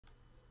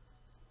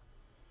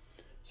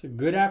So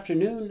good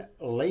afternoon,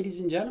 ladies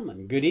and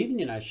gentlemen. Good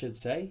evening, I should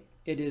say.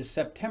 It is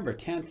September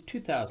 10th,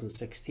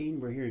 2016.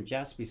 We're here at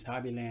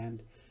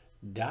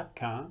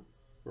JaspysHobbyland.com.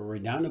 We're in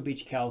Redondo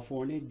Beach,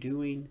 California,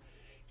 doing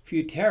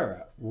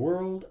Futera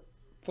World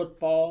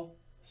Football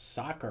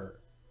Soccer.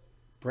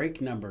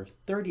 Break number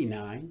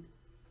 39.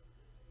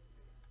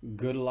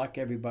 Good luck,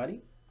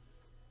 everybody.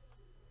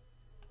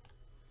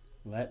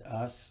 Let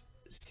us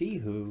see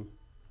who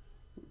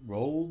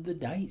rolled the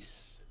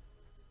dice.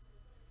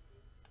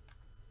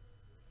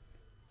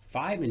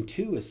 5 and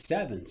 2 is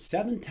 7.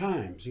 7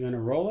 times. You're going to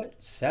roll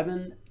it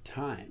 7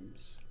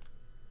 times.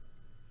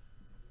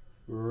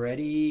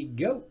 Ready,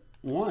 go.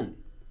 1,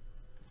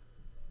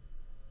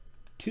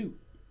 2,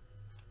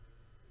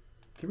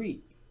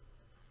 3,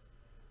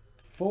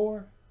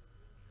 4,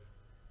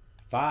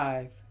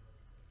 5,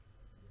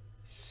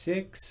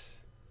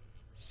 6,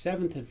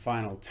 7th and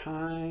final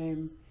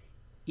time.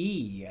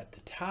 E at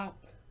the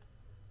top,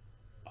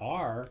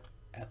 R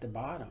at the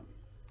bottom.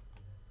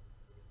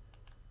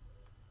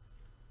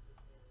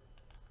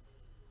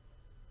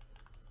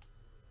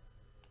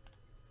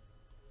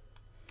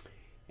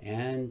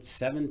 And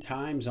 7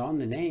 times on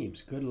the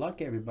names. Good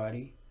luck,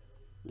 everybody.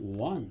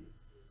 1,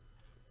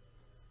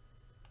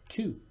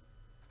 2,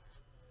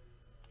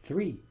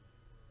 3,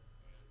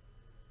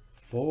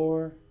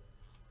 4,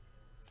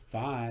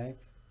 5,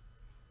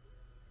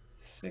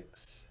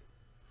 6.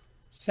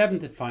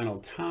 7th and final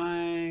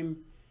time.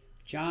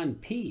 John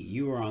P.,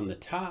 you are on the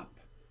top.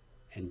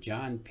 And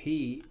John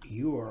P.,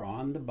 you are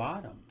on the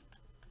bottom.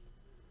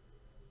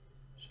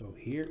 So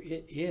here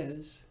it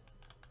is.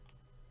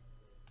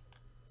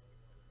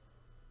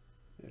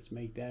 Let's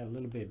make that a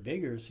little bit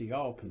bigger so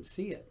y'all can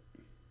see it.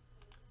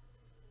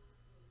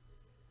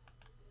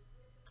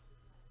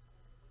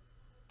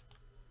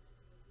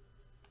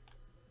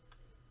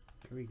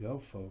 Here we go,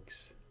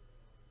 folks.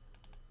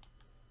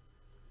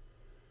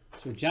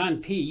 So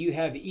John P., you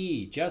have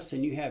E.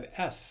 Justin, you have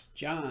S.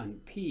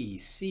 John P.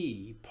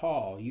 C.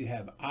 Paul, you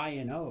have I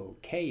and O.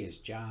 K is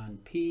John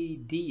P.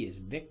 D is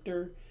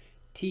Victor.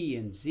 T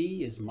and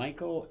Z is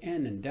Michael.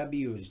 N and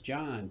W is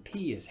John.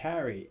 P is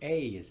Harry.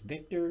 A is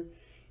Victor.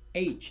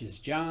 H is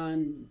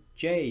John.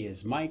 J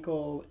is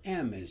Michael.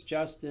 M is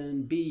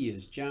Justin. B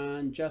is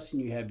John. Justin,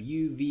 you have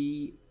U,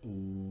 V,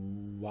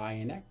 Y,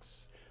 and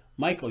X.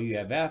 Michael, you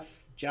have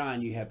F.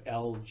 John, you have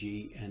L,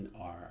 G, and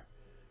R.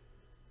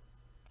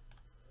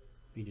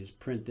 Let me just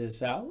print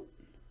this out.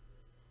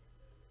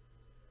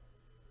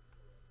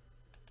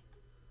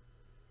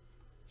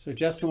 So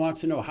Justin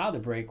wants to know how the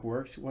break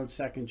works. 1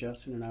 second,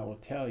 Justin, and I will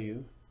tell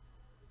you.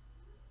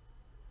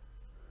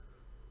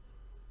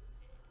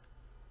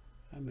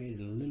 I made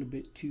it a little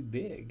bit too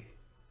big.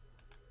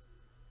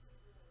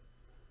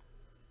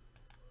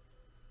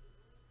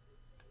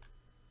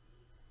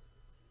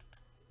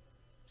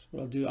 So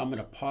what I'll do, I'm going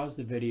to pause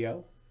the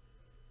video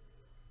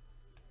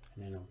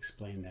and then I'll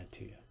explain that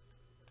to you.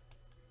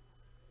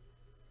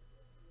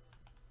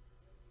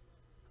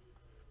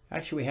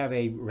 Actually, we have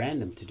a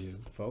random to do,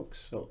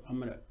 folks. So I'm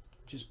going to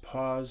just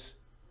pause.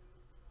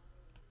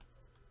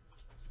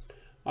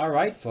 All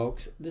right,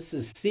 folks, this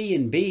is C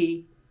and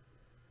B.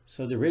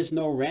 So there is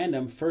no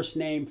random. First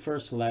name,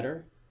 first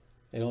letter.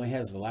 It only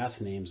has the last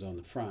names on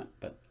the front,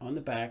 but on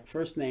the back,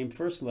 first name,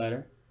 first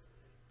letter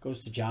goes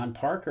to John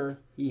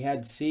Parker. He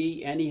had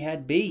C and he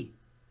had B.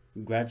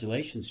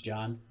 Congratulations,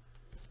 John.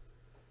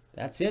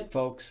 That's it,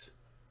 folks.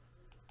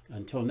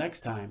 Until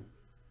next time,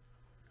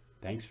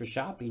 thanks for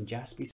shopping, Jaspys.